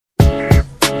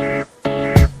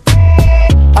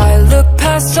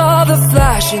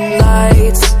flashing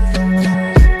lights.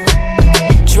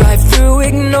 Drive through,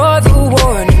 ignore the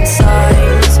warning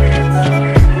signs.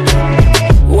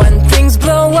 When things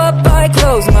blow up, I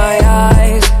close my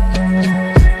eyes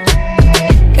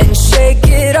and shake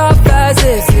it off as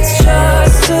if it's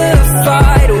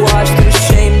justified. Wash the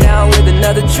shame down with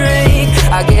another drink.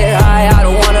 I get high, I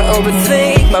don't wanna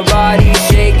overthink. My body's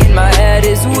shaking, my head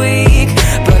is weak,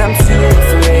 but I'm too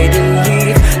afraid to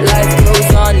leave. Life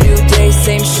goes on, new day,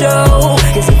 same show.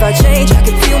 'Cause if I change, I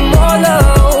can feel more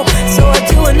low. So I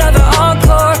do another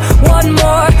encore, one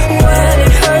more when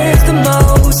it hurts the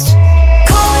most.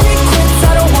 Calling it quits,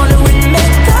 I don't want to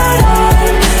admit that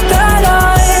I'm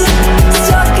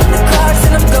stuck in the cracks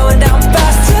and I'm going down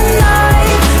fast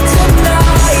tonight.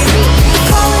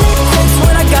 Calling it quits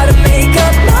when I gotta make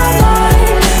up my mind.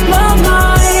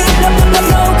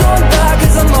 No going back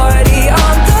 'cause I'm already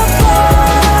on the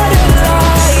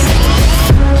borderline.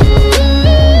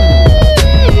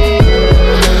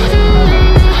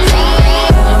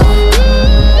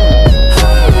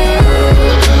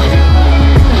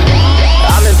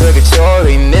 I'm in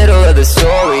purgatory, middle of the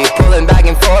story, pulling back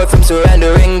and forth from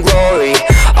surrendering glory.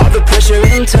 All the pressure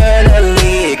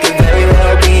internally, it could very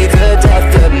well be the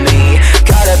death of me.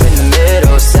 Caught up in the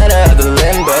middle, center of the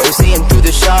limbo, seeing through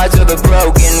the shards of a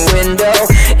broken window.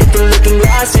 If the looking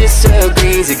glass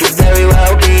disagrees, it could very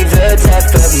well be the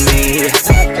death of me.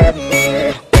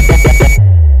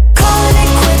 Calling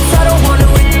it quits, I don't want to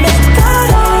admit that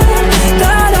I'm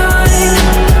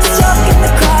stuck in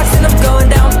the cracks and I'm going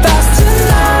down fast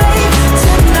tonight.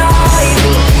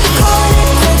 Calling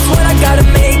it quits when I gotta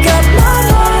make up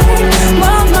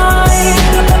my mind.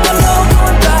 No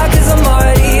going back 'cause I'm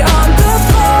already on the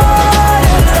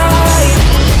borderline.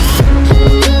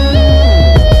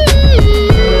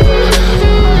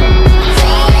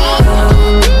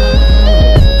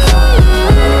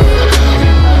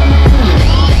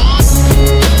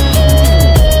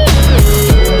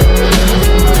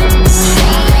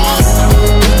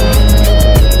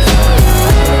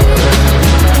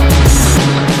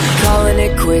 Calling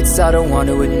it quits, I don't want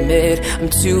to admit I'm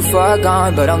too far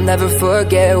gone, but I'll never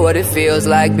forget what it feels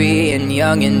like being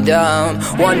young and dumb.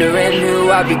 Wondering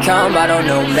who I've become, I don't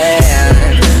know, man.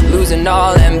 Losing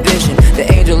all ambition, the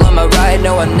angel on my right,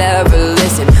 no, I never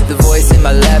listen. The voice in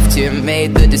my left ear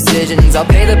made the decisions. I'll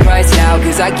pay the price now,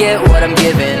 'cause I get what I'm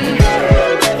given.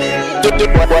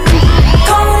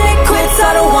 Calling it quits,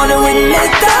 I don't want to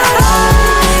admit that